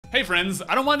Hey friends,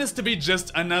 I don't want this to be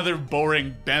just another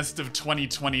boring best of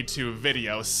 2022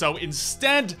 video, so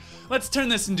instead, let's turn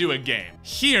this into a game.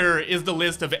 Here is the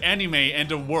list of anime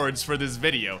and awards for this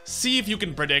video. See if you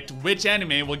can predict which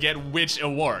anime will get which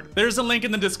award. There's a link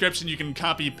in the description you can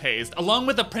copy-paste, along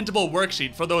with a printable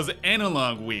worksheet for those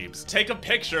analog weebs. Take a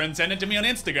picture and send it to me on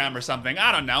Instagram or something,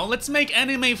 I don't know, let's make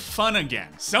anime fun again.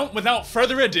 So without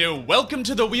further ado, welcome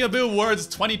to the Weeaboo Awards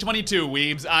 2022,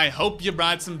 weebs. I hope you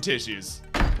brought some tissues.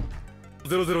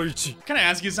 001. Can I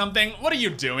ask you something? What are you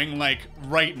doing, like,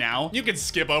 right now? You could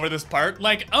skip over this part.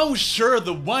 Like, oh sure,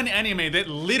 the one anime that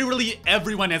literally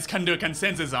everyone has come to a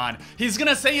consensus on. He's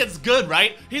gonna say it's good,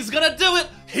 right? He's gonna do it!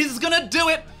 He's gonna do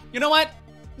it! You know what?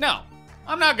 No,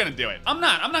 I'm not gonna do it. I'm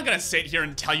not gonna sit here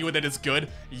and tell you that it's good.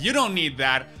 You don't need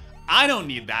that. I don't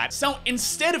need that. So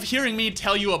instead of hearing me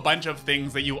tell you a bunch of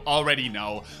things that you already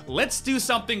know, let's do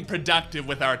something productive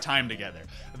with our time together.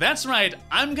 That's right,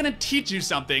 I'm gonna teach you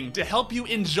something to help you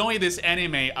enjoy this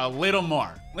anime a little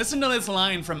more. Listen to this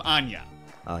line from Anya.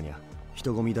 Anya,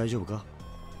 人混み大丈夫か?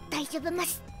 大丈夫ま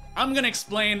す. I'm gonna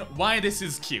explain why this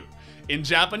is cute. In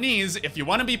Japanese, if you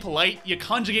want to be polite, you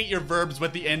conjugate your verbs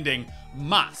with the ending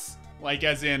mas, like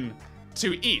as in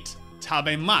to eat,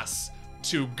 tabemasu,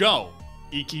 to go,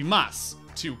 ikimasu,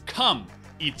 to come,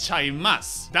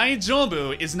 ichaimasu.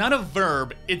 Daijoubu is not a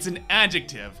verb, it's an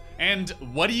adjective. And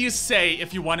what do you say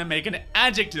if you want to make an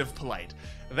adjective polite?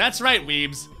 That's right,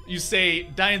 weebs. You say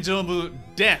daijoubu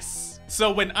desu.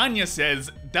 So when Anya says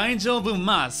daijoubu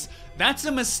masu, that's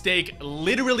a mistake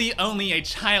literally only a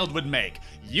child would make.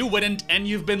 You wouldn't, and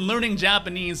you've been learning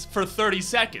Japanese for 30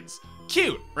 seconds.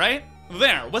 Cute, right?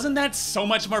 There, wasn't that so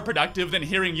much more productive than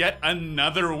hearing yet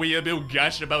another weeaboo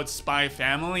gush about Spy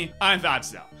Family? I thought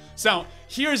so. So,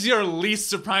 here's your least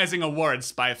surprising award,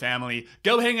 Spy Family.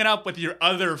 Go hang it up with your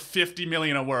other 50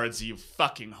 million awards, you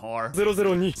fucking whore.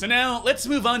 002. So now, let's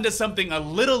move on to something a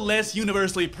little less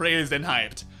universally praised and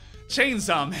hyped.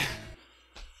 Chainsaw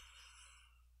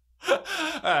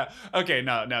Man. Okay,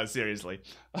 no, seriously.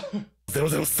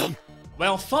 003.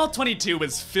 Well, fall 22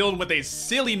 was filled with a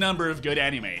silly number of good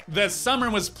anime. The summer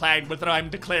was plagued with what I'm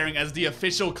declaring as the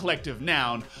official collective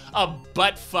noun, a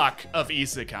buttfuck of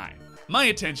isekai. My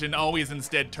attention always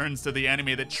instead turns to the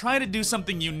anime that try to do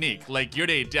something unique, like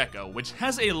Yurei Deco, which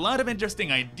has a lot of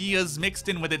interesting ideas mixed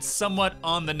in with its somewhat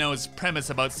on-the-nose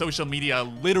premise about social media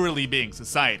literally being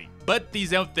society. But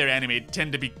these out there anime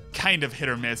tend to be kind of hit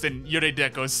or miss, and Yurei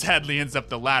Deco sadly ends up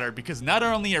the latter because not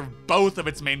only are both of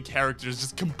its main characters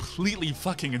just completely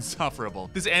fucking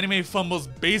insufferable, this anime fumbles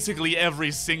basically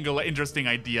every single interesting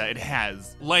idea it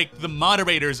has. Like, the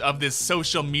moderators of this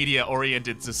social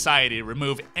media-oriented society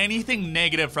remove anything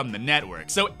negative from the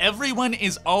network, so everyone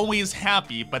is always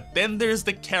happy, but then there's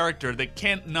the character that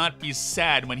can't not be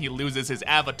sad when he loses his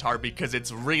avatar because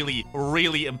it's really,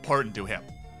 really important to him.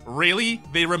 Really?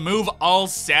 They remove all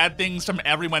sad things from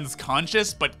everyone's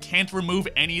conscious, but can't remove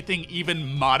anything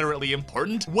even moderately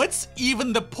important? What's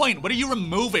even the point? What are you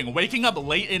removing? Waking up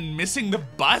late and missing the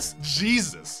bus?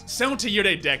 Jesus. So to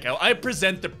Yurei Deco, I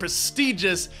present the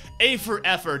prestigious A for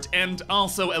Effort and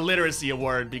also Illiteracy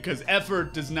Award because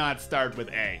effort does not start with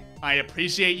A. I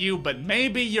appreciate you, but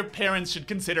maybe your parents should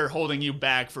consider holding you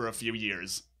back for a few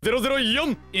years. 004.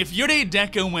 If Yurei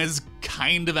Deco was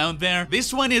kind of out there,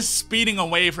 this one is speeding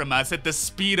away from us at the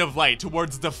speed of light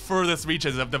towards the furthest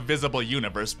reaches of the visible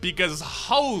universe because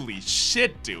holy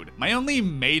shit, dude. My only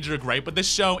major gripe with the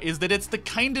show is that it's the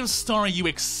kind of story you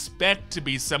expect to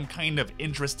be some kind of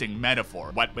interesting metaphor,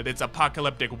 what with its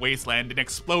apocalyptic wasteland and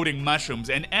exploding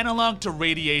mushrooms and analog to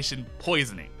radiation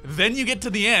poisoning. Then you get to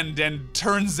the end and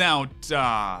turns out,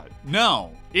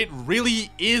 no. It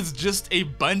really is just a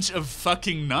bunch of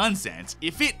fucking nonsense.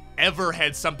 If it ever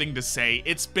had something to say,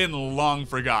 it's been long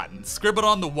forgotten, scribbled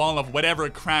on the wall of whatever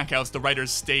crack house the writers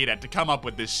stayed at to come up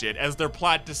with this shit as their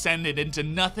plot descended into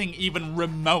nothing even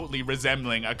remotely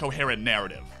resembling a coherent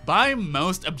narrative. By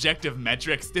most objective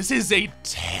metrics, this is a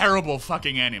terrible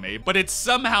fucking anime, but it's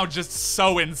somehow just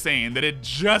so insane that it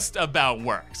just about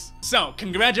works. So,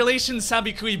 congratulations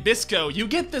Sabikui Bisco, you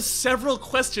get the several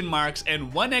question marks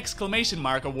and 1 exclamation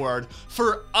mark award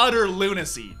for utter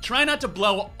lunacy. Try not to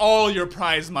blow all your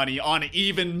prize money on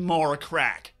even more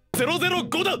crack. 005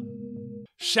 だ.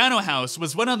 Shadow House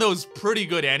was one of those pretty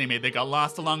good anime that got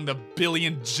lost along the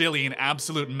billion jillion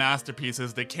absolute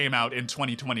masterpieces that came out in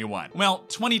 2021. Well,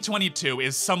 2022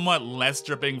 is somewhat less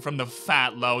dripping from the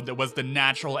fat load that was the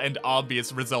natural and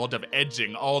obvious result of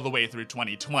edging all the way through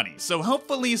 2020. So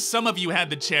hopefully some of you had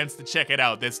the chance to check it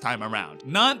out this time around.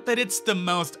 Not that it's the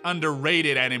most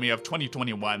underrated anime of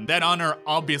 2021, that honor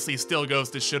obviously still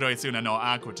goes to Shiroisuna no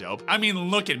Akuto. I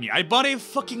mean, look at me, I bought a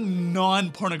fucking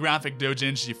non-pornographic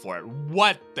doujinshi for it.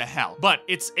 What the hell? But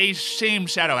it's a shame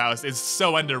Shadow House is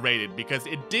so underrated because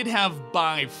it did have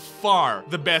by far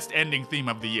the best ending theme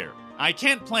of the year. I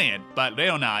can't play it, but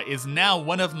Leona is now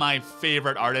one of my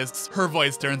favorite artists. Her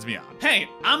voice turns me on. Hey,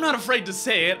 I'm not afraid to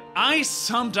say it, I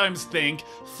sometimes think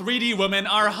 3D women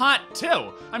are hot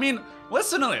too. I mean,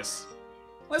 listen to this.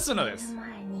 Listen to this.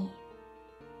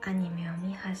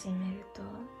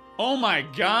 Oh my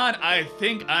god, I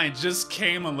think I just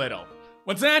came a little.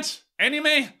 What's that?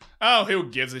 Anime? Oh, who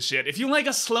gives a shit? If you like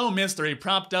a slow mystery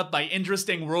propped up by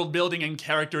interesting world building and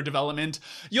character development,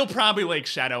 you'll probably like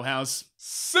Shadow House.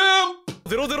 Simp!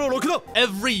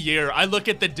 Every year, I look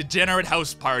at the degenerate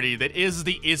house party that is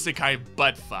the isekai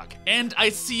buttfuck, and I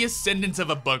see Ascendance of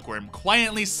a Bookworm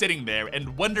quietly sitting there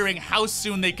and wondering how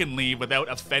soon they can leave without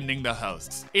offending the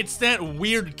hosts. It's that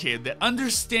weird kid that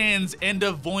understands and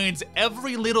avoids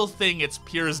every little thing its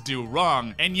peers do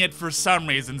wrong, and yet for some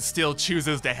reason still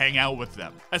chooses to hang out with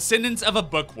them. Ascendance of a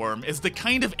Bookworm is the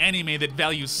kind of anime that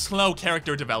values slow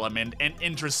character development and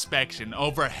introspection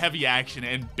over heavy action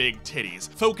and big titties,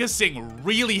 focusing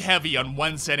really heavy on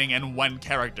one setting and one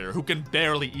character who can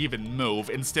barely even move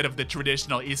instead of the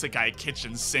traditional isekai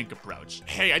kitchen sink approach.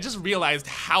 Hey, I just realized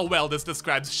how well this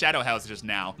describes Shadow House just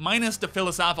now, minus the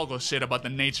philosophical shit about the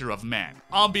nature of man.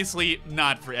 Obviously,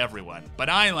 not for everyone, but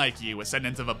I like you,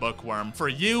 Ascendance of a Bookworm, for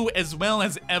you as well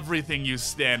as everything you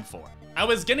stand for. I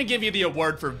was gonna give you the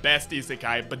award for Best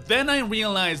Isekai, but then I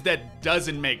realized that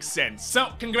doesn't make sense. So,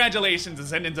 congratulations,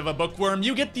 Ascendance of a Bookworm,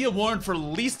 you get the award for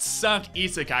Least Suck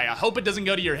Isekai. I hope it doesn't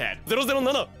go to your head. 007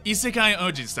 Isekai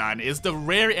Ojisan is the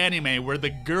rare anime where the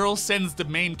girl sends the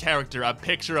main character a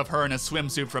picture of her in a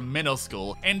swimsuit from middle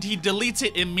school, and he deletes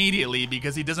it immediately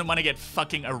because he doesn't want to get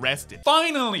fucking arrested.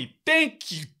 Finally!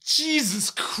 Thank you, Jesus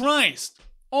Christ!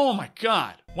 Oh my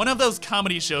god. One of those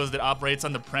comedy shows that operates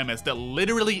on the premise that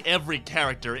literally every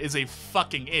character is a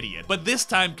fucking idiot, but this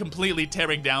time completely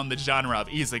tearing down the genre of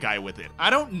isekai with it. I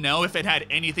don't know if it had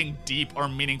anything deep or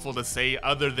meaningful to say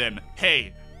other than,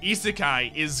 hey,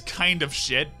 isekai is kind of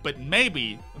shit, but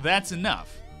maybe that's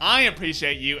enough. I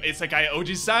appreciate you, Isekai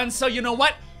Ojisan, so you know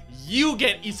what? You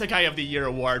get Isekai of the Year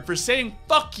award for saying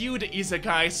fuck you to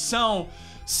isekai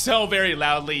so very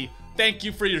loudly. Thank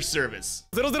you for your service.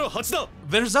 008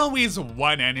 There's always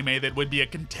one anime that would be a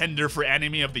contender for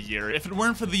Anime of the Year if it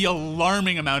weren't for the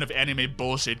alarming amount of anime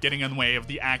bullshit getting in the way of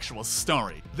the actual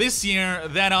story. This year,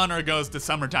 that honor goes to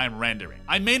Summertime Rendering.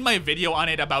 I made my video on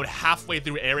it about halfway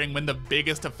through airing when the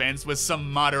biggest offense was some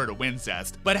moderate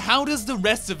wincest. But how does the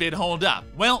rest of it hold up?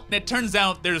 Well, it turns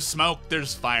out there's smoke,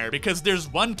 there's fire, because there's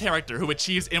one character who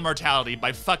achieves immortality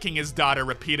by fucking his daughter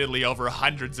repeatedly over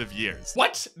hundreds of years.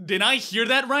 What? Did I hear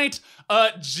that right?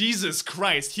 Jesus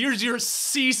Christ, here's your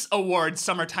Cease Award,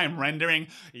 Summertime Rendering.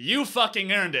 You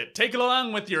fucking earned it. Take it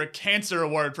along with your Cancer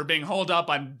Award for being holed up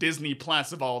on Disney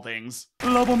Plus of all things.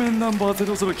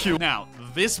 Now,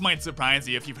 this might surprise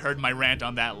you if you've heard my rant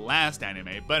on that last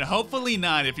anime, but hopefully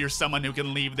not if you're someone who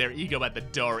can leave their ego at the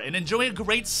door and enjoy a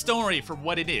great story for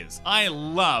what it is. I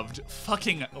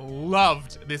fucking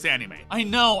loved this anime. I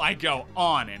know I go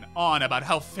on and on about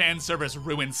how fan service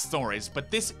ruins stories, but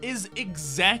this is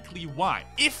exactly why.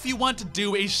 If you want to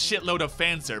do a shitload of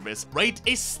fan service, write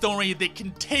a story that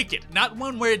can take it, not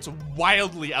one where it's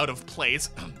wildly out of place.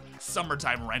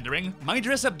 Summertime Rendering. My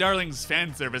Dress Up Darling's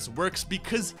fan service works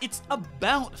because it's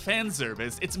about fan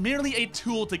service. It's merely a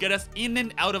tool to get us in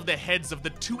and out of the heads of the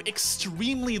two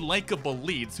extremely likable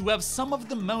leads who have some of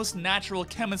the most natural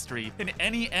chemistry in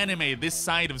any anime this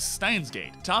side of Steins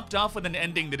Gate, topped off with an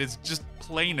ending that is just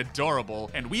plain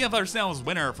adorable, and we have ourselves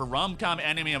winner for Rom-Com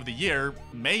Anime of the Year,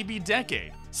 maybe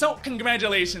decade. So,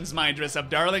 congratulations, My Dress Up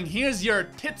Darling. Here's your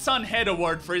Tits on Head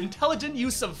Award for intelligent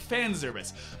use of fan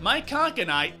service. My cock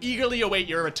and I eagerly await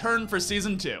your return for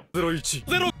season 2.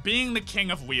 01 Being the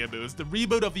King of Weeaboos, the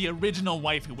reboot of the original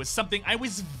waifu was something I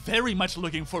was very much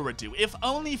looking forward to, if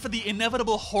only for the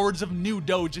inevitable hordes of new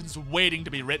doujins waiting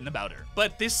to be written about her.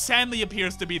 But this sadly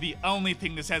appears to be the only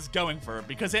thing this has going for her,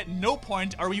 because at no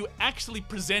point are you actually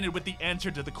presented with the answer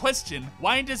to the question,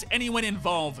 why does anyone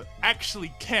involved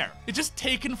actually care? It just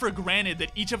takes taken for granted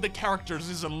that each of the characters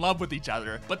is in love with each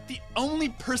other, but the only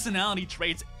personality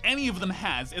traits any of them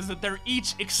has is that they're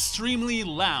each extremely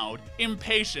loud,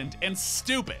 impatient, and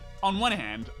stupid. On one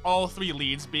hand, all three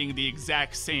leads being the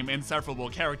exact same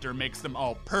insufferable character makes them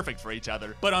all perfect for each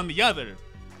other, but on the other,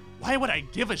 why would I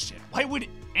give a shit? Why would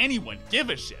anyone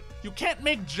give a shit? You can't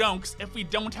make jokes if we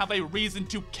don't have a reason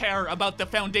to care about the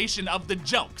foundation of the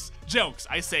jokes. Jokes,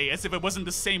 I say, as if it wasn't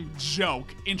the same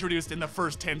joke introduced in the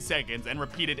first 10 seconds and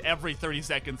repeated every 30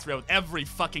 seconds throughout every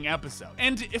fucking episode.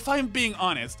 And if I'm being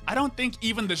honest, I don't think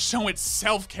even the show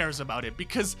itself cares about it,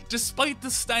 because despite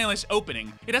the stylish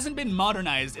opening, it hasn't been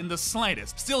modernized in the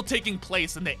slightest, still taking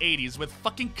place in the 80s with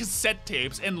fucking cassette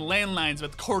tapes and landlines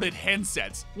with corded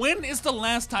handsets. When is the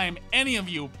last time any of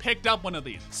you picked up one of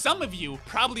these? Some of you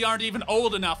probably aren't even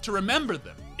old enough to remember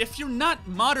them. If you're not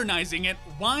modernizing it,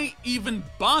 why even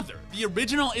bother? The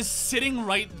original is sitting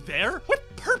right there?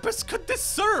 What purpose could this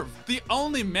serve? The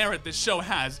only merit this show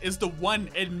has is the one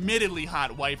admittedly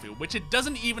hot waifu, which it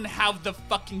doesn't even have the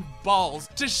fucking balls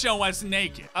to show us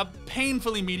naked. A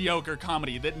painfully mediocre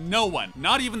comedy that no one,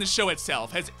 not even the show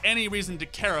itself, has any reason to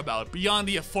care about beyond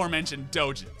the aforementioned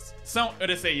dojins. So,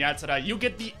 Urusei Yatsura, you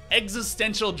get the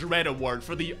Existential Dread Award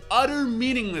for the utter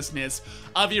meaninglessness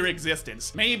of your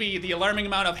existence. Maybe the alarming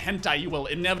amount of hentai you will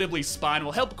inevitably spawn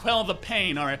will help quell the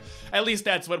pain, or at least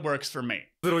that's what works for me.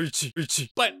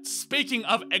 But speaking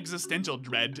of existential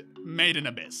dread, Made in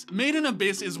Abyss. Made in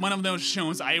Abyss is one of those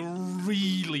shows I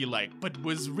really like, but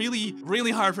was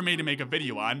really hard for me to make a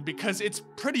video on because it's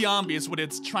pretty obvious what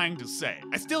it's trying to say.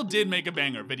 I still did make a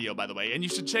banger video, by the way, and you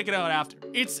should check it out after.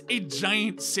 It's a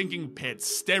giant sinking pit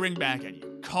staring back at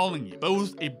you, calling you,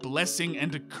 both a blessing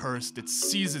and a curse that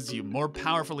seizes you more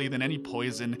powerfully than any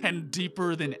poison and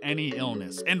deeper than any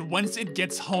illness. And once it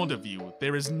gets hold of you,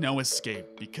 there is no escape,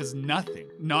 because nothing,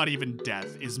 not even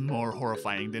death, is more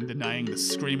horrifying than denying the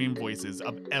screaming voices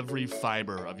of every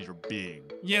fiber of your being.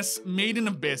 Yes, Made in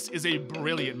Abyss is a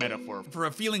brilliant metaphor for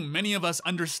a feeling many of us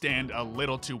understand a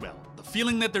little too well. The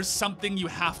feeling that there's something you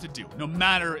have to do, no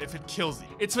matter if it kills you.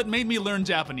 It's what made me learn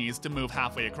Japanese to move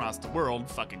halfway across the world,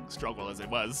 fucking struggle as it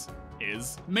was.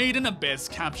 Made in Abyss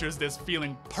captures this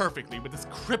feeling perfectly with this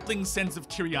crippling sense of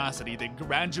curiosity that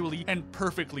gradually and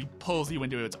perfectly pulls you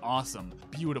into its awesome,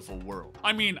 beautiful world.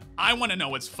 I mean, I want to know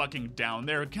what's fucking down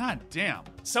there, god damn.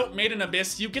 So, Made in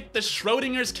Abyss, you get the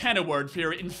Schrodinger's cat award for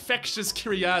your infectious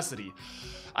curiosity.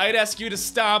 I'd ask you to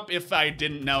stop if I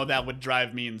didn't know that would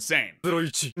drive me insane.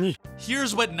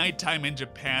 Here's what nighttime in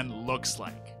Japan looks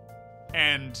like.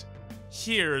 And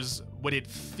here's what it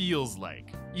feels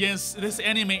like. Yes, this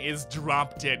anime is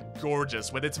drop-dead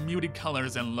gorgeous with its muted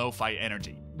colors and lo-fi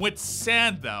energy. What's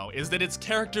sad, though, is that its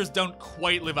characters don't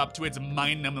quite live up to its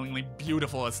mind-numbingly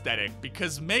beautiful aesthetic,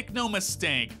 because make no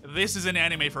mistake, this is an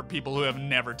anime for people who have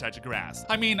never touched grass.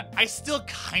 I mean, I still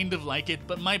kind of like it,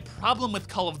 but my problem with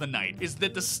Call of the Night is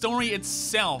that the story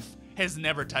itself has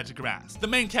never touched grass. The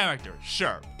main character,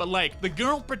 sure, but like, the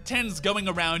girl pretends going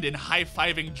around and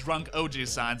high-fiving drunk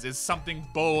Ojisans is something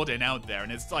bold and out there,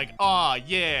 and it's like, aw,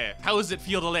 yeah, how does it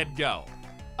feel to let go?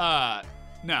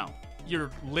 No.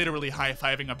 You're literally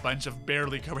high-fiving a bunch of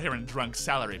barely coherent drunk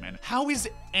salarymen. How is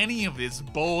any of this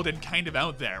bold and kind of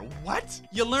out there? What?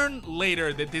 You learn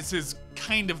later that this is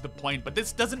kind of the point, but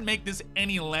this doesn't make this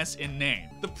any less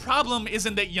inane. The problem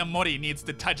isn't that Yamori needs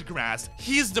to touch grass.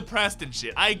 He's depressed and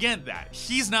shit. I get that.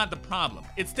 He's not the problem.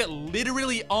 It's that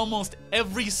literally almost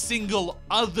every single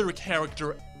other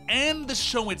character and the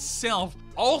show itself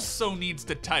also needs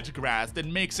to touch grass that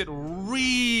makes it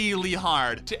really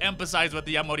hard to emphasize with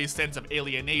the Yamori's sense of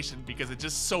alienation, because it's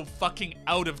just so fucking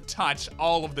out of touch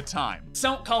all of the time.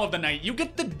 So, Call of the Night, you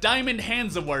get the Diamond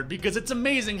Hands Award because it's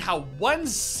amazing how one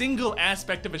single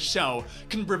aspect of a show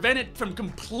can prevent it from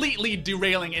completely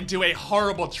derailing into a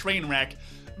horrible train wreck.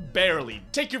 Barely.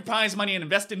 Take your prize money and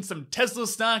invest in some Tesla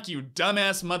stock, you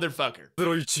dumbass motherfucker.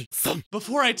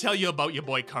 Before I tell you about your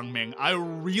boy Kongming, I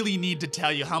really need to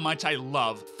tell you how much I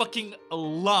fucking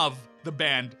love the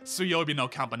band Tsuyobi no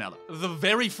Campanella. The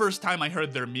very first time I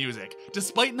heard their music,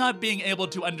 despite not being able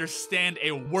to understand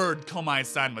a word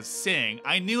Komai-san was saying,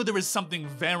 I knew there was something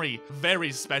very,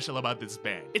 very special about this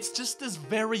band. It's just this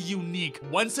very unique,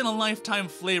 once-in-a-lifetime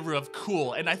flavor of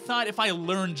cool, and I thought if I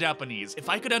learned Japanese, if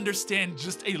I could understand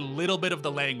just a little bit of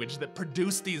the language that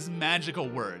produced these magical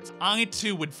words, I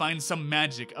too would find some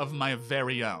magic of my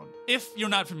very own. If you're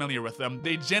not familiar with them,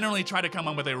 they generally try to come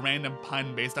up with a random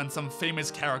pun based on some famous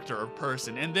character or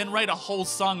person, and then write a whole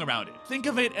song around it. Think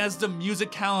of it as the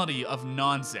musicality of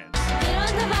nonsense.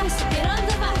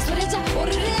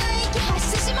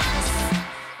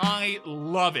 I I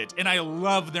love it, and I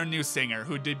love their new singer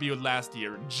who debuted last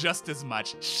year just as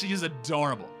much. She's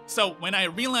adorable. So when I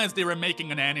realized they were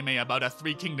making an anime about a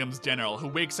Three Kingdoms general who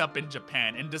wakes up in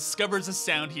Japan and discovers a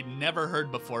sound he'd never heard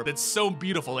before that's so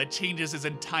beautiful it changes his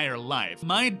entire life,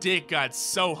 my dick got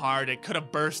so hard it could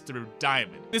have burst through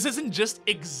diamond. This isn't just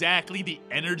exactly the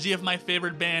energy of my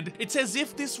favorite band, it's as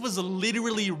if this was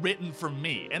literally written for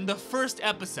me, and the first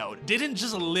episode didn't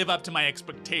just live up to my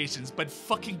expectations but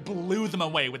fucking blew them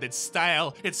away with its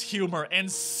style, its humor,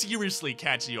 and seriously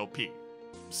catchy OP.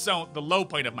 So, the low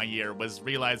point of my year was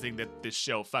realizing that this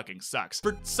show fucking sucks.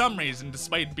 For some reason,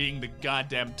 despite being the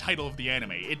goddamn title of the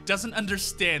anime, it doesn't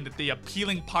understand that the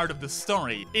appealing part of the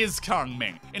story is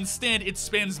Kongming. Instead, it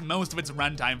spends most of its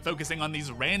runtime focusing on these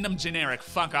random generic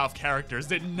fuck-off characters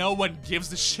that no one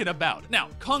gives a shit about. Now,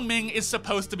 Kongming is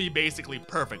supposed to be basically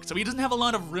perfect, so he doesn't have a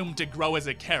lot of room to grow as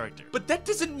a character. But that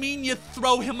doesn't mean you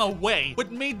throw him away.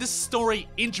 What made this story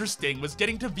interesting was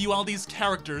getting to view all these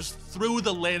characters through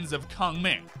the lens of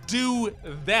Kongming. Do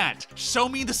that. Show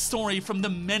me the story from the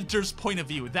mentor's point of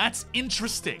view. That's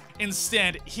interesting.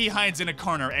 Instead, he hides in a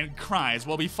corner and cries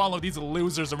while we follow these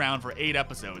losers around for 8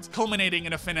 episodes, culminating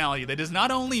in a finale that is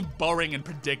not only boring and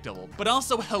predictable, but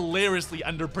also hilariously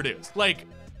underproduced. Like,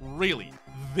 really.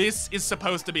 This is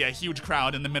supposed to be a huge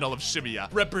crowd in the middle of Shibuya,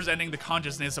 representing the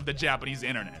consciousness of the Japanese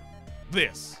internet.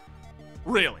 This.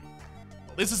 Really.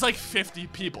 This is like 50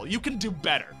 people. You can do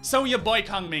better. So your boy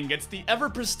Kongming gets the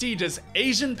ever-prestigious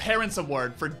Asian Parents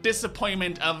Award for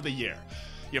Disappointment of the Year.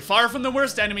 You're far from the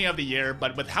worst enemy of the year,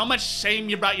 but with how much shame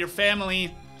you brought your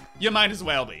family, you might as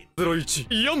well be.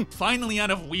 Finally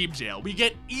out of Weeb jail, we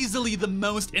get easily the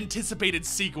most anticipated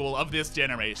sequel of this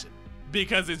generation.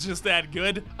 Because it's just that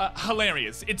good?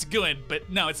 Hilarious. It's good, but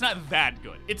no, it's not that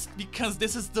good. It's because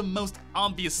this is the most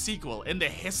obvious sequel in the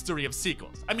history of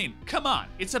sequels. I mean, come on.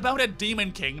 It's about a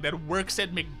demon king that works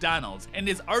at McDonald's and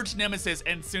his arch nemesis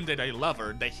and tsundere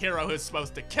lover, the hero who's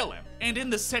supposed to kill him. And in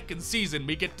the second season,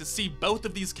 we get to see both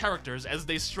of these characters as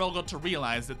they struggle to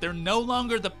realize that they're no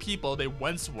longer the people they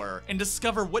once were and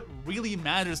discover what really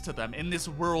matters to them in this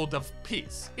world of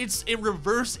peace. It's a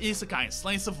reverse isekai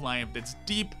slice of life that's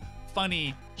deep,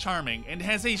 funny, charming, and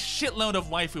has a shitload of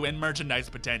waifu and merchandise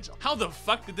potential. How the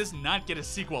fuck did this not get a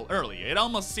sequel early? It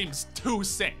almost seems too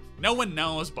safe. No one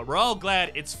knows, but we're all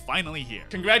glad it's finally here.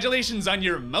 Congratulations on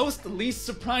your most least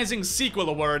surprising sequel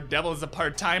award, Devil is a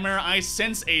Part-Timer. I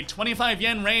sense a 25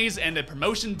 yen raise and a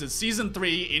promotion to season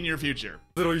 3 in your future.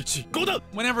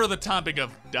 Whenever the topic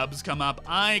of dubs come up,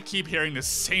 I keep hearing the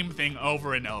same thing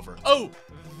over and over. Oh,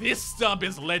 this dub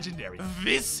is legendary.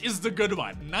 This is the good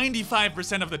one.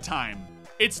 95% of the time,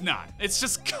 it's not. It's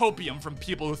just copium from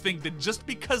people who think that just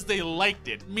because they liked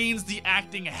it means the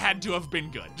acting had to have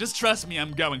been good. Just trust me,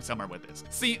 I'm going somewhere with this.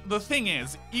 See, the thing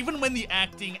is, even when the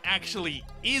acting actually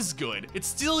is good, it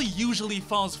still usually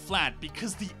falls flat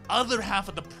because the other half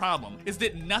of the problem is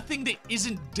that nothing that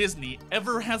isn't Disney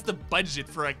ever has the budget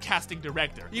for a casting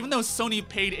director, even though Sony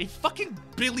paid a fucking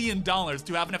 $1 billion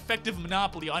to have an effective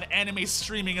monopoly on anime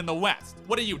streaming in the West.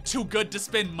 What are you, too good to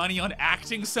spend money on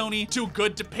acting, Sony? Too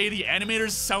good to pay the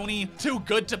animators, Sony? Too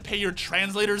good to pay your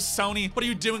translators, Sony? What are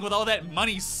you doing with all that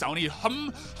money, Sony?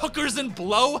 Hookers and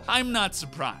blow? I'm not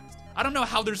surprised. I don't know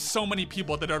how there's so many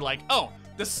people that are like, oh,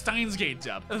 the Steins Gate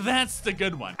dub. That's the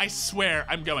good one. I swear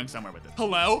I'm going somewhere with it.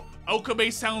 Hello?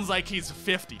 Okabe sounds like he's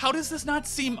 50. How does this not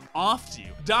seem off to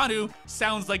you? Daru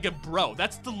sounds like a bro.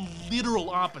 That's the literal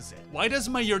opposite. Why does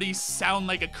Mayuri sound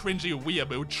like a cringy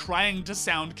weeaboo trying to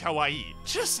sound kawaii?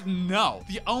 Just no.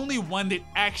 The only one that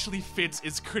actually fits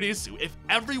is Kurisu. If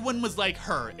everyone was like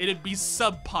her, it'd be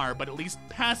subpar but at least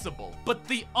passable. But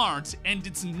they aren't, and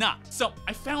it's not. So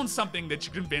I found something that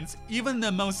should convince even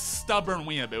the most stubborn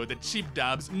weeaboo that cheap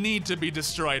dubs need to be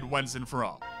destroyed once and for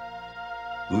all.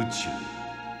 宇宙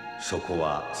そこ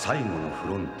は最後のフ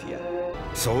ロンティ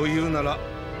アそういうなら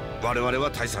我々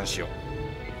は退散しよ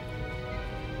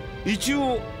う一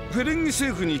応フェレンギ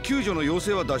政府に救助の要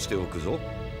請は出しておくぞ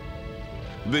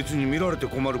別に見られて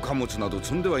困る貨物など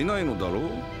積んではいないのだろう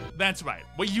That's right.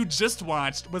 What you just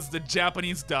watched was the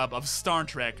Japanese dub of Star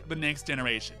Trek: The Next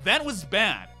Generation. That was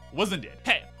bad, wasn't it?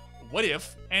 Hey, what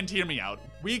if, and hear me out,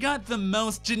 we got the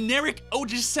most generic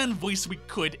Ojisan voice we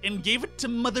could and gave it to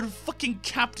motherfucking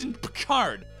Captain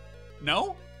Picard?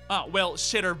 No? Well,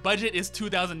 shit, our budget is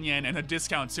 2,000 yen and a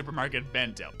discount supermarket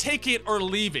bento. Take it or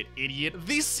leave it, idiot.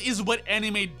 This is what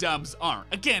anime dubs are.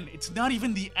 Again, it's not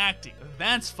even the acting.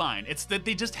 That's fine. It's that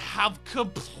they just have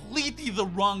completely the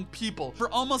wrong people for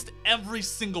almost every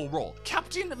single role.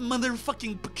 Captain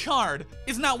motherfucking Picard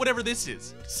is not whatever this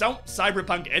is. So,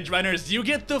 Cyberpunk Edgerunners, you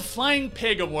get the Flying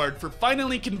Pig Award for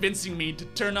finally convincing me to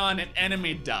turn on an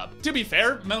anime dub. To be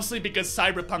fair, mostly because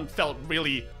Cyberpunk felt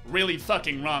really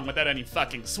fucking wrong without any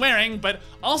fucking swearing, but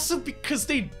also because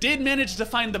they did manage to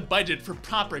find the budget for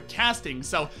proper casting,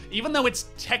 so even though it's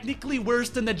technically worse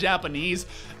than the Japanese,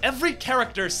 every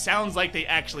character sounds like they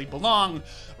actually belong,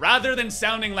 rather than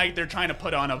sounding like they're trying to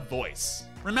put on a voice.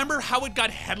 Remember how it got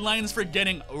headlines for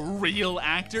getting real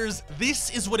actors?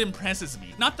 This is what impresses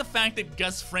me. Not the fact that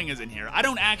Gus Fring is in here, I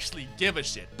don't actually give a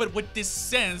shit. But what this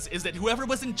says is that whoever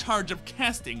was in charge of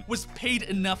casting was paid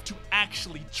enough to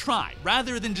actually try,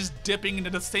 rather than just dipping into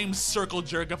the same circle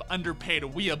jerk of underpaid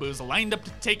weeaboos lined up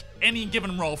to take any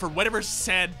given role for whatever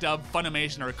sad dub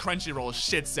Funimation or Crunchyroll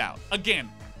shits out. Again,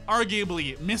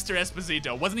 arguably, Mr.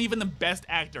 Esposito wasn't even the best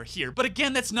actor here, but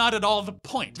again, that's not at all the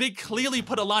point. They clearly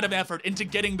put a lot of effort into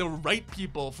getting the right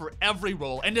people for every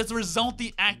role, and as a result,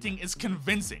 the acting is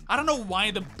convincing. I don't know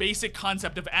why the basic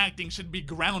concept of acting should be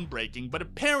groundbreaking, but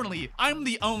apparently, I'm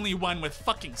the only one with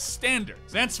fucking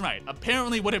standards. That's right,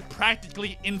 apparently what a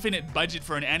practically infinite budget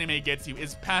for an anime gets you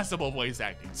is passable voice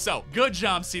acting. So, good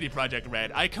job CD Projekt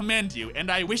Red, I commend you,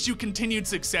 and I wish you continued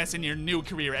success in your new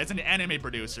career as an anime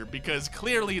producer, because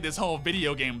clearly this whole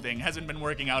video game thing hasn't been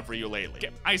working out for you lately.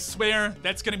 Okay, I swear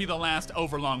that's gonna be the last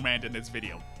overlong rant in this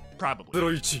video.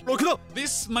 Probably.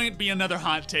 This might be another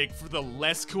hot take for the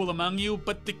less cool among you,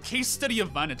 but the case study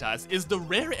of Vanitas is the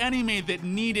rare anime that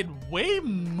needed way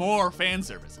more fan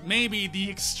service. Maybe the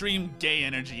extreme gay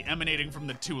energy emanating from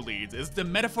the two leads is the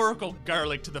metaphorical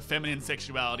garlic to the feminine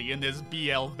sexuality in this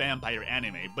BL vampire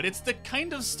anime, but it's the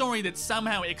kind of story that's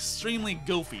somehow extremely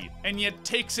goofy, and yet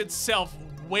takes itself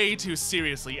way too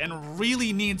seriously and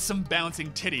really needs some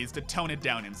bouncing titties to tone it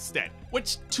down instead.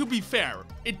 Which, to be fair,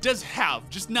 it does have,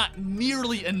 just not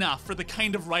nearly enough for the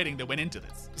kind of writing that went into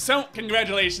this. So,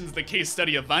 congratulations, the case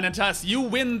study of Vanitas. You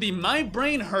win the My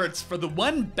Brain Hurts for the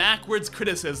one backwards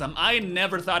criticism I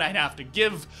never thought I'd have to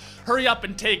give. Hurry up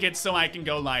and take it so I can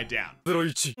go lie down.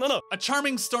 A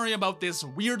charming story about this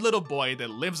weird little boy that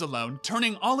lives alone,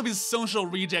 turning all of his social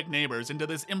reject neighbors into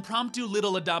this impromptu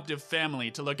little adoptive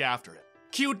family to look after it.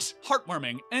 Cute,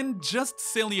 heartwarming, and just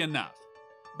silly enough.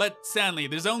 But sadly,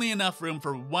 there's only enough room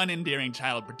for one endearing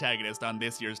child protagonist on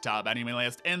this year's top anime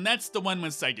list, and that's the one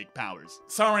with psychic powers.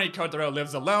 Sorry, Kotaro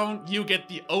Lives Alone, you get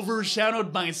the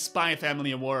Overshadowed by Spy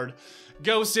Family Award.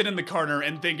 Go sit in the corner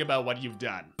and think about what you've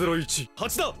done.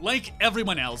 Like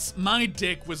everyone else, my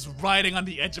dick was riding on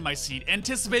the edge of my seat,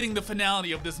 anticipating the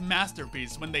finality of this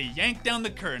masterpiece when they yanked down the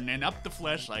curtain and up the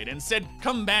flashlight and said,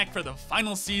 "Come back for the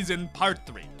final season, part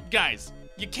 3. Guys,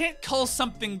 you can't call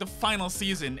something the final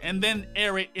season and then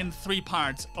air it in 3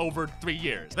 parts over 3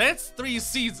 years. That's 3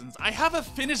 seasons. I have a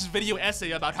finished video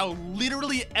essay about how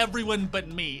literally everyone but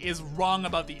me is wrong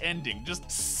about the ending,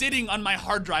 just sitting on my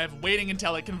hard drive waiting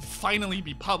until it can finally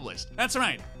be published. That's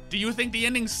right. Do you think the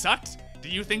ending sucked? Do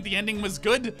you think the ending was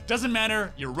good? Doesn't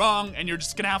matter, you're wrong, and you're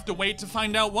just gonna have to wait to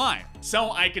find out why.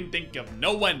 So I can think of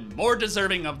no one more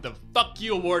deserving of the Fuck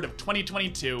You Award of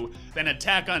 2022 than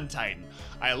Attack on Titan.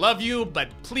 I love you, but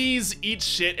please eat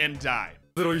shit and die.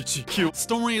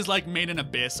 Stories like Made in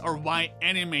Abyss are why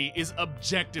anime is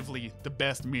objectively the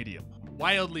best medium.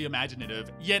 Wildly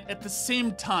imaginative, yet at the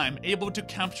same time able to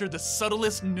capture the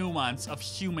subtlest nuance of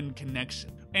human connection.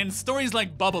 And stories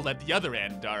like Bubble at the other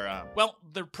end are, well,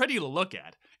 they're pretty to look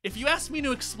at. If you asked me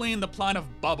to explain the plot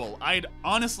of Bubble, I'd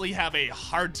honestly have a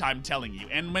hard time telling you,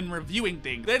 and when reviewing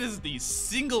things, that is the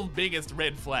single biggest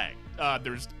red flag.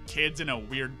 There's kids in a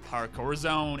weird parkour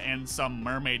zone and some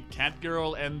mermaid cat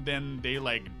girl, and then they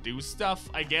like do stuff,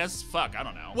 I guess? Fuck, I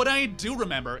don't know. What I do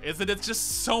remember is that it's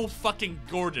just so fucking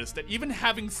gorgeous that even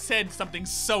having said something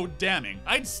so damning,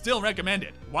 I'd still recommend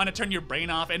it. Want to turn your brain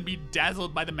off and be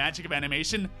dazzled by the magic of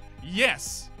animation?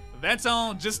 Yes. That's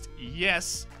all, just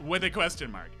yes, with a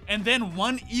question mark. And then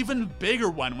one even bigger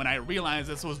one when I realized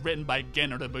this was written by Gen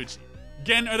Urobuchi.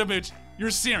 Gen Urobuchi, you're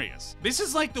serious. This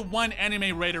is like the one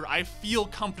anime writer I feel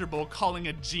comfortable calling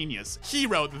a genius. He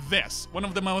wrote this, one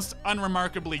of the most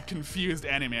unremarkably confused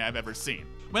anime I've ever seen.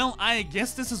 Well, I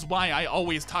guess this is why I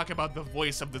always talk about the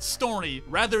voice of the story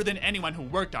rather than anyone who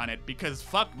worked on it, because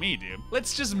fuck me, dude.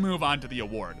 Let's just move on to the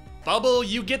award. Bubble,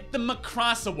 you get the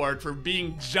Macross Award for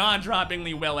being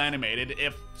jaw-droppingly well animated,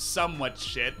 if somewhat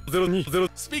shit.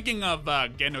 Speaking of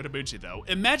Geno Tabuchi though,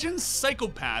 imagine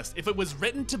Psycho-Pass if it was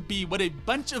written to be what a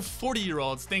bunch of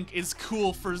 40-year-olds think is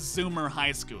cool for Zoomer high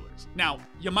schoolers. Now,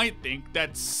 you might think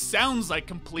that sounds like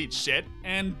complete shit,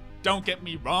 and don't get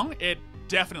me wrong, it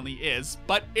definitely is,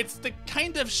 but it's the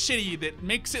kind of shitty that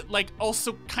makes it like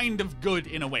also kind of good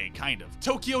in a way, kind of.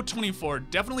 Tokyo 24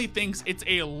 definitely thinks it's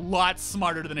a lot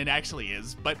smarter than it actually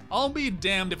is, but I'll be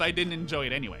damned if I didn't enjoy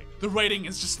it anyway. The writing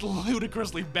is just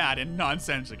ludicrously bad and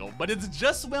nonsensical, but it's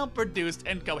just well produced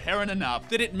and coherent enough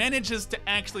that it manages to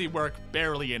actually work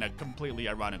barely in a completely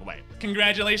ironic way.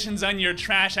 Congratulations on your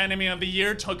trash anime of the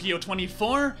year, Tokyo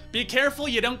 24. Be careful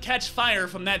you don't catch fire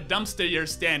from that dumpster you're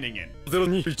standing in.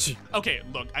 Okay,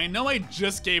 look, I know I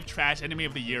just gave trash anime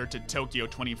of the year to Tokyo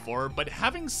 24, but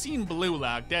having seen Blue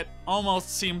Lock, that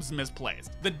almost seems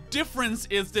misplaced. The difference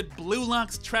is that Blue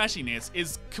Lock's trashiness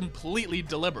is completely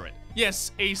deliberate.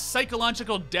 Yes, a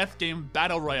psychological death game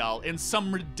battle royale in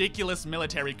some ridiculous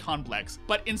military complex,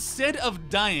 but instead of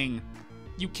dying,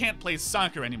 you can't play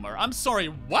soccer anymore. I'm sorry,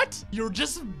 what? You're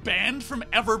just banned from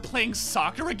ever playing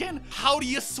soccer again? How do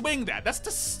you swing that? That's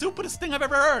the stupidest thing I've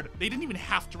ever heard. They didn't even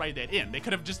have to write that in. They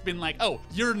could have just been like, oh,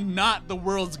 you're not the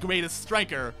world's greatest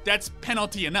striker. That's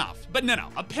penalty enough. But no,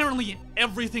 apparently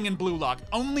everything in Blue Lock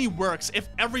only works if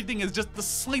everything is just the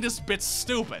slightest bit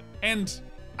stupid. And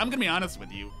I'm gonna be honest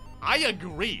with you, I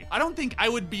agree. I don't think I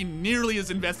would be nearly as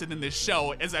invested in this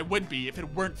show as I would be if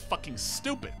it weren't fucking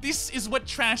stupid. This is what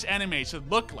trash anime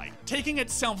should look like. Taking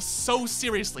itself so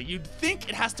seriously, you'd think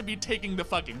it has to be taking the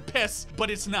fucking piss, but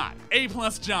it's not. A+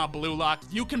 job, Blue Lock.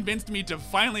 You convinced me to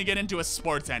finally get into a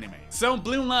sports anime. So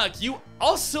Blue Lock, you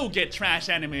also get Trash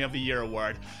Anime of the Year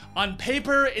award. On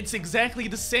paper, it's exactly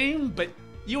the same, but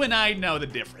you and I know the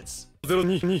difference.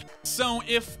 So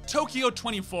if Tokyo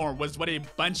 24 was what a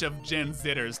bunch of Gen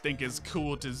Zitters think is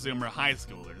cool to Zoomer high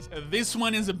schoolers, this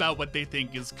one is about what they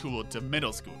think is cool to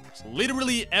middle schoolers.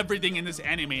 Literally everything in this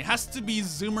anime has to be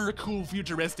Zoomer cool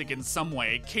futuristic in some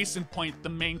way. Case in point, the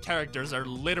main characters are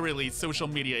literally social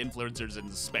media influencers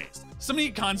in space. So many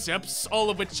concepts,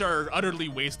 all of which are utterly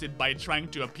wasted by trying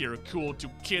to appear cool to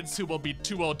kids who will be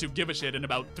too old to give a shit in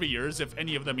about 3 years, if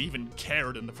any of them even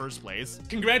cared in the first place.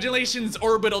 Congratulations,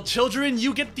 Orbital Children!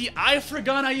 You get the I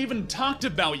Forgot I Even Talked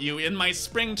About You in my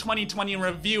Spring 2020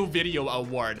 Review Video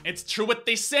Award. It's true what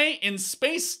they say, in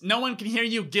space, no one can hear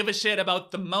you give a shit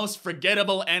about the most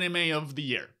forgettable anime of the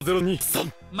year.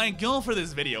 My goal for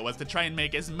this video was to try and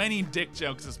make as many dick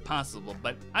jokes as possible,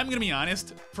 but I'm gonna be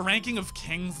honest, for ranking of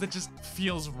kings that just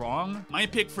feels wrong, my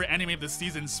pick for anime of the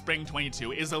season Spring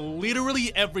 22 is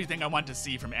literally everything I want to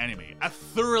see from anime. A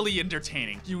thoroughly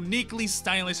entertaining, uniquely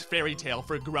stylish fairy tale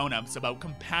for grown-ups about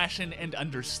compassion and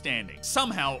understanding.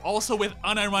 Somehow, also with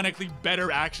unironically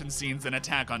better action scenes than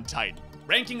Attack on Titan.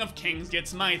 Ranking of Kings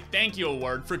gets my thank you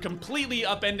award for completely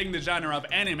upending the genre of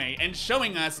anime and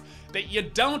showing us that you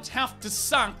don't have to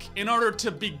suck in order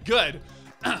to be good.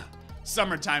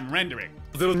 Summertime rendering.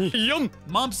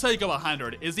 Mob Psycho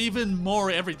 100 is even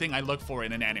more everything I look for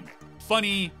in an anime.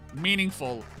 Funny,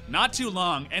 meaningful, not too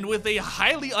long, and with a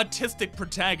highly autistic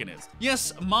protagonist.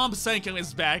 Yes, Mob Psycho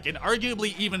is back and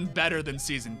arguably even better than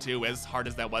season 2, as hard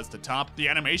as that was to top. The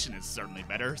animation is certainly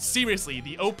better. Seriously,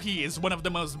 the OP is one of the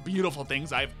most beautiful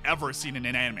things I've ever seen in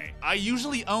an anime. I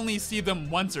usually only see them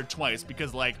once or twice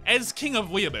because, like, as King of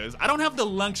Weeaboos, I don't have the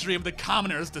luxury of the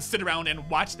commoners to sit around and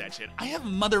watch that shit. I have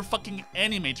motherfucking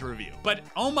anime to review. But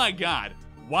oh my god,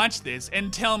 watch this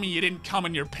and tell me you didn't come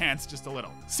in your pants just a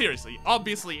little. Seriously,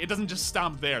 obviously it doesn't just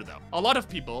stop there though. A lot of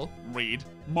people, read,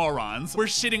 morons, were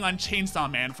shitting on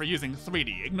Chainsaw Man for using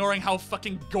 3D, ignoring how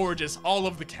fucking gorgeous all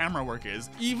of the camera work is,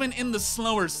 even in the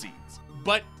slower scenes.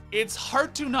 But it's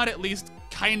hard to not at least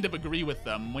kind of agree with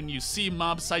them when you see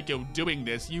Mob Psycho doing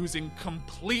this using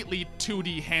completely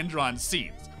 2D hand-drawn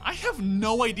scenes. I have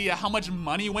no idea how much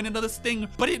money went into this thing,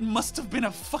 but it must have been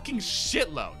a fucking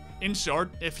shitload. In short,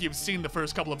 if you've seen the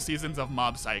first couple of seasons of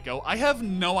Mob Psycho, I have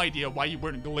no idea why you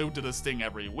weren't glued to this thing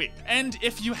every week. And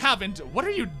if you haven't, what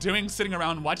are you doing sitting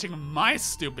around watching my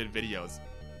stupid videos?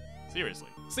 Seriously.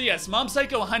 So yes, Mob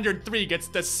Psycho 103 gets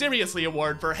the Seriously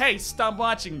award for, hey, stop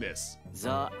watching this.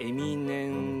 The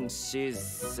Eminence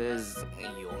says,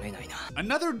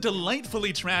 another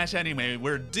delightfully trash anime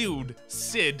where dude,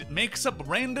 Sid, makes up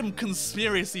random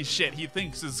conspiracy shit he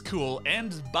thinks is cool,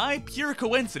 and by pure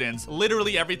coincidence,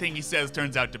 literally everything he says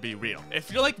turns out to be real.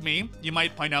 If you're like me, you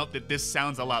might point out that this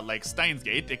sounds a lot like Steins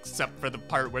Gate, except for the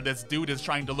part where this dude is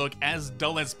trying to look as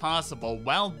dull as possible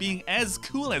while being as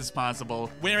cool as possible,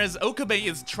 whereas Okabe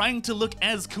is trying to look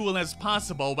as cool as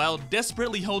possible while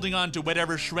desperately holding on to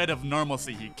whatever shred of normal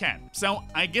normalcy he can. So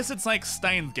I guess it's like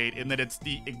Steins Gate in that it's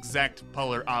the exact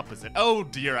polar opposite. Oh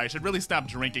dear, I should really stop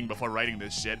drinking before writing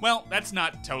this shit. Well, that's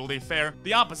not totally fair.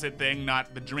 The opposite thing,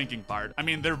 not the drinking part. I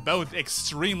mean, they're both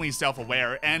extremely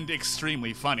self-aware and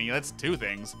extremely funny. That's two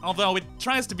things. Although it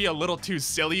tries to be a little too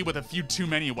silly with a few too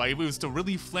many waifus to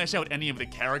really flesh out any of the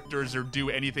characters or do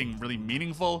anything really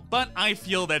meaningful. But I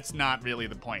feel that's not really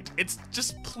the point. It's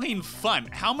just plain fun.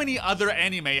 How many other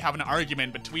anime have an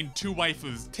argument between two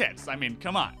waifus' tits? I mean,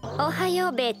 come on.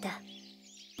 Ohayo, Beta.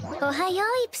 Ohayo,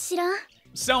 Ipsilon.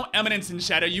 So, Eminence and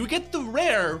Shadow, you get the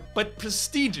rare, but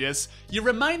prestigious, you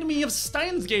remind me of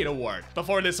Steins Gate Award.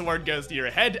 Before this award goes to your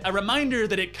head, a reminder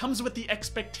that it comes with the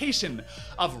expectation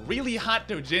of really hot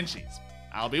doujinshis.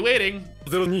 I'll be waiting.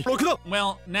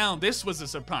 Well, now this was a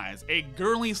surprise. A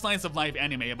girly slice of life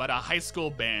anime about a high school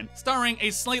band, starring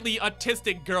a slightly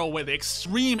autistic girl with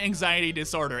extreme anxiety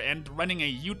disorder and running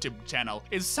a YouTube channel,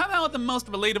 is somehow the most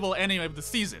relatable anime of the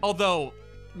season. Although,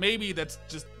 maybe that's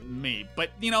just me,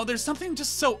 but you know, there's something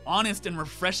just so honest and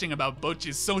refreshing about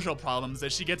Bocchi's social problems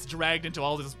that she gets dragged into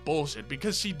all this bullshit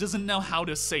because she doesn't know how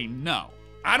to say no.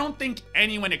 I don't think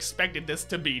anyone expected this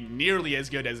to be nearly as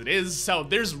good as it is, so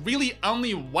there's really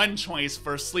only one choice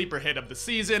for sleeper hit of the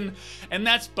season, and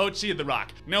that's Bocchi the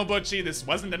Rock. No, Bocchi, this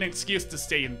wasn't an excuse to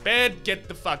stay in bed, get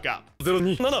the fuck up.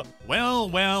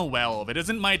 Well, if it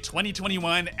isn't my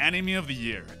 2021 Anime of the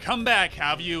Year. Come back,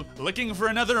 have you? Looking for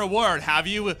another award, have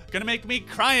you? Gonna make me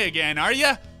cry again, are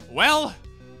ya? Well,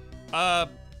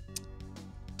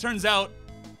 turns out,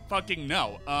 fucking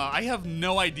no. I have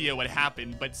no idea what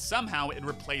happened, but somehow it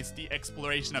replaced the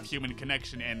exploration of human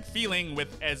connection and feeling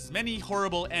with as many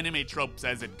horrible anime tropes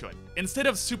as it could. Instead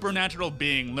of supernatural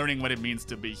being learning what it means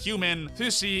to be human,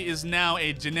 Fushi is now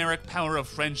a generic power of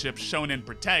friendship shonen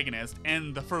protagonist,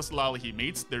 and the first lol he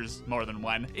meets, there's more than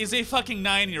one, is a fucking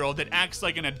 9-year-old that acts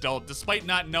like an adult despite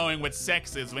not knowing what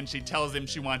sex is when she tells him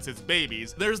she wants his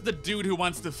babies. There's the dude who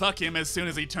wants to fuck him as soon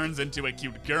as he turns into a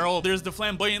cute girl. There's the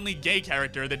flamboyantly gay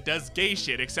character that does gay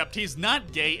shit, except he's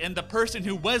not gay, and the person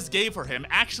who was gay for him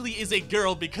actually is a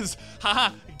girl because,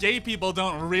 haha, gay people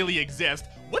don't really exist.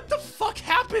 What the fuck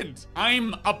happened?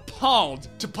 I'm appalled,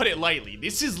 to put it lightly.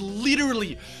 This is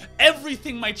literally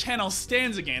everything my channel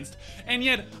stands against, and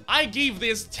yet I gave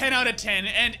this 10 out of 10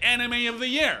 and Anime of the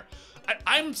Year.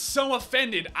 I'm so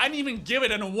offended, I didn't even give it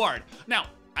an award. Now,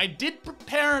 I did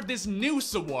prepare this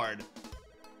Noose award,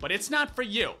 but it's not for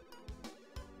you.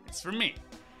 It's for me.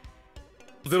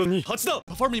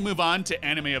 Before we move on to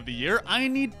Anime of the Year, I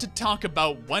need to talk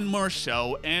about one more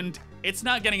show, and it's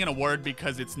not getting an award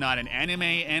because it's not an anime,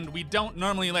 and we don't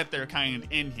normally let their kind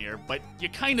in here, but you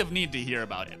kind of need to hear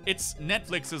about it. It's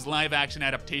Netflix's live-action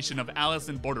adaptation of Alice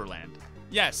in Borderland.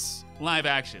 Yes, live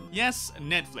action. Yes,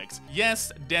 Netflix.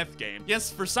 Yes, Death Game.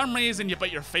 Yes, for some reason you put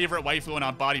your favorite waifu in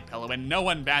a body pillow and no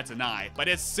one bats an eye, but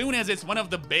as soon as it's one of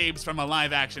the babes from a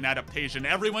live action adaptation,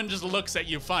 everyone just looks at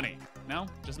you funny. No?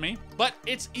 Just me? But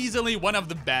it's easily one of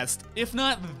the best, if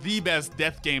not the best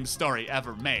death game story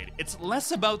ever made. It's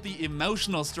less about the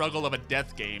emotional struggle of a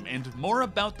death game and more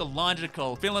about the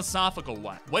logical, philosophical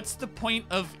one. What's the point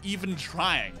of even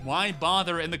trying? Why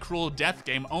bother in the cruel death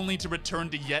game only to return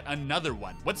to yet another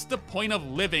one? What's the point of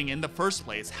living in the first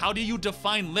place? How do you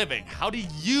define living? How do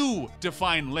you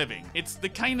define living? It's the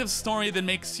kind of story that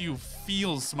makes you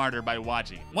feel smarter by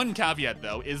watching. One caveat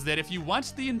though is that if you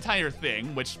watch the entire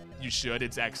thing, which you should,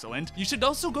 it's excellent, you should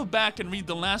also go back and read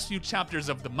the last few chapters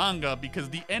of the manga because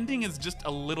the ending is just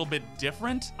a little bit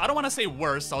different. I don't want to say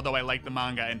worse, although I like the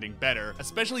manga ending better,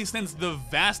 especially since the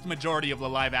vast majority of the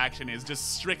live action is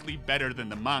just strictly better than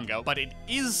the manga, but it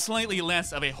is slightly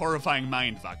less of a horrifying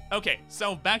mindfuck. Okay,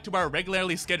 so back to our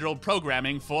regularly scheduled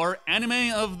programming for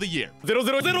Anime of the Year.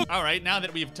 000. Alright, now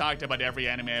that we've talked about every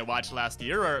anime I watched last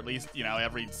year, or at least, you know,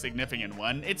 every significant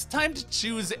one, it's time to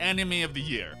choose Anime of the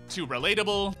Year. Too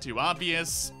relatable, too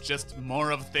obvious, just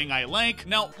more of a thing I like.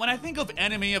 Now, when I think of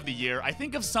Anime of the Year, I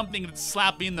think of something that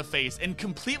slapped me in the face and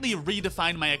completely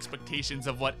redefined my expectations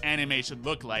of what anime should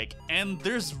look like, and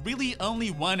there's really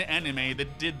only one anime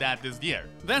that did that this year.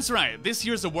 That's right, this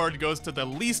year's award goes to the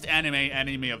least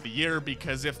anime of the year,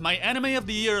 because if my Anime of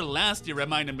the Year last year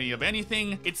reminded me of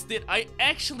anything, it's that I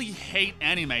actually hate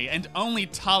anime and only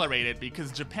tolerate it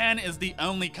because Japan is the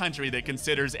only country that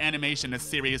considers animation a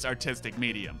serious artistic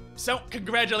medium. So,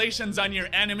 congratulations on your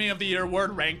Anime of the Year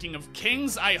award ranking of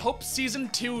kings. I hope season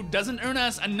 2 doesn't earn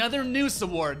us another Noose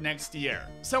award next year.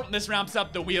 So, this wraps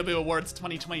up the Weeaboo Awards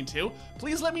 2022.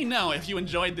 Please let me know if you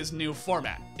enjoyed this new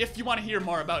format. If you want to hear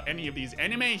more about any of these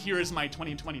anime, here is my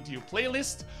 2022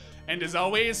 playlist. And as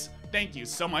always, thank you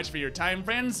so much for your time,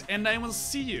 friends, and I will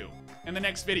see you in the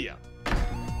next video.